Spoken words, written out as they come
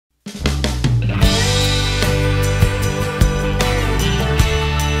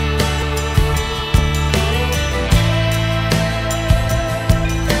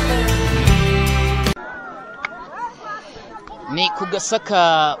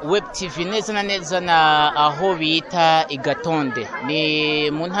Kugasaka web TV neza na neza na aho bita Gatonde ni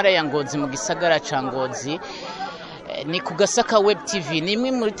mu ntara ya Ngozi mu gisagara ca Ngozi. Ni Kugasaka web TV ni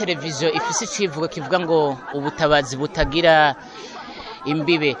imwe muri televiziyo ifise icivugo kivuga ngo ubutabazi butagira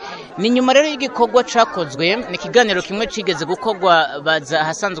imbibe. Ni nyuma rero y'igikorwa cakozwe, ni kiganiro kimwe cigeze gukorwa baza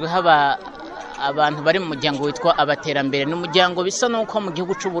hasanzwe haba abantu bari mu muryango witwa abaterambere. Ni umuryango bisa nuko mu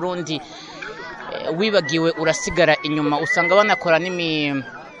gihugu c'u Burundi wibagiwe urasigara inyuma, usanga banakora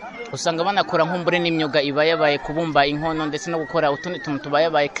nk'umbure n'imyuga ibayabaye, kubumba inkono ndetse no gukora utundi tuntu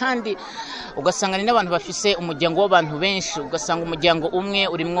tubayabaye, kandi ugasanga ni n'abantu bafise umuryango w'abantu benshi. Ugasanga umuryango umwe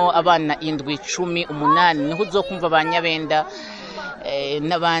urimwo abana 7, 10, 8, niho uzokumva abanyabenda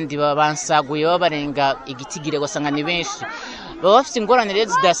n'abandi babansaguye babarenga igitigire, ugasanga ni benshi, baba bafite ingorane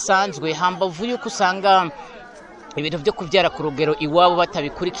rero zidasanzwe. Hambavu yuko usanga ibintu byo kubyara ku rugero iwabo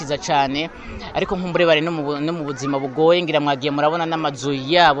batabikurikiza cyane, ariko nk'umbure bari no mu buzima bugoye. Ngira mwagiye murabona n'amazu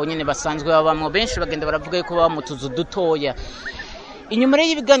yabo nyene basanzwe babamwe, benshi bagenda baravuga yuko baba mu tuzu dutoya. Inyuma rero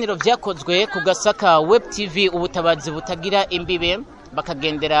y'ibiganiro vyakozwe Kugasaka web TV ubutabazi butagira imbibe,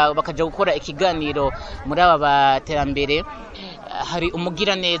 bakaja gukora ikiganiro muri aba baterambere, hari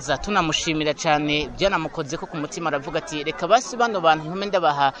umugira neza tunamushimira cyane, byanamukoze ko ku mutima, aravuga ati reka basi bano bantu ntume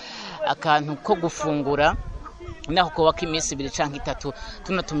ndabaha akantu ko gufungura, naho ko waka iminsi 2 canke 3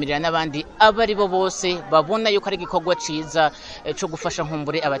 tunatumirira n'abandi abari bo bose babona yuko ari igikorwa ciza cyo gufasha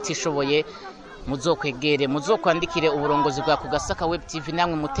nkumbure abatishoboye. Muzokwegere, muzokwandikire uburongozi bwa Kugasaka web TV,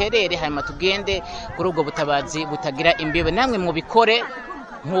 namwe muterere, hanyuma tugende kuri ubwo butabazi butagira imbibe, namwe mubikore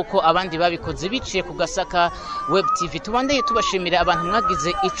nkuko abandi babikoze biciye Kugasaka web TV. Tubandeye tubashimira abantu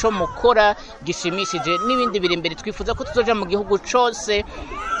mwagize ico mukora gishimishije, n'ibindi biri imbere. Twifuza ko tuzoja mu gihugu cose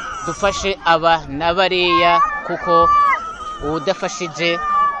dufashe aba nabareya, kuko udafashije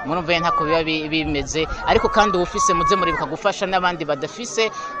murumva ntako biba bimeze, ariko kandi ufise muze muribuka gufasha n'abandi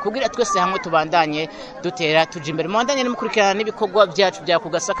badafise, kugira twese hamwe tubandanye dutera tuja imbere. Mubandanye mukurikirana n'ibikorwa byacu bya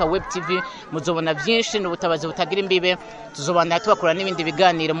Kugasaka web TV, muzobona byinshi n'ubutabazi butagira imbibe. Tuzobandanya tubakora n'ibindi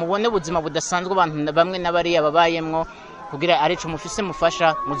biganiro, mubone ubuzima budasanzwe abantu bamwe n'abariya babayemwo, kugira arico mufise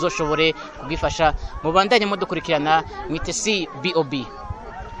mufasha muzoshobore kugifasha. Mubandanye mudukurikirana, mwite CBOB.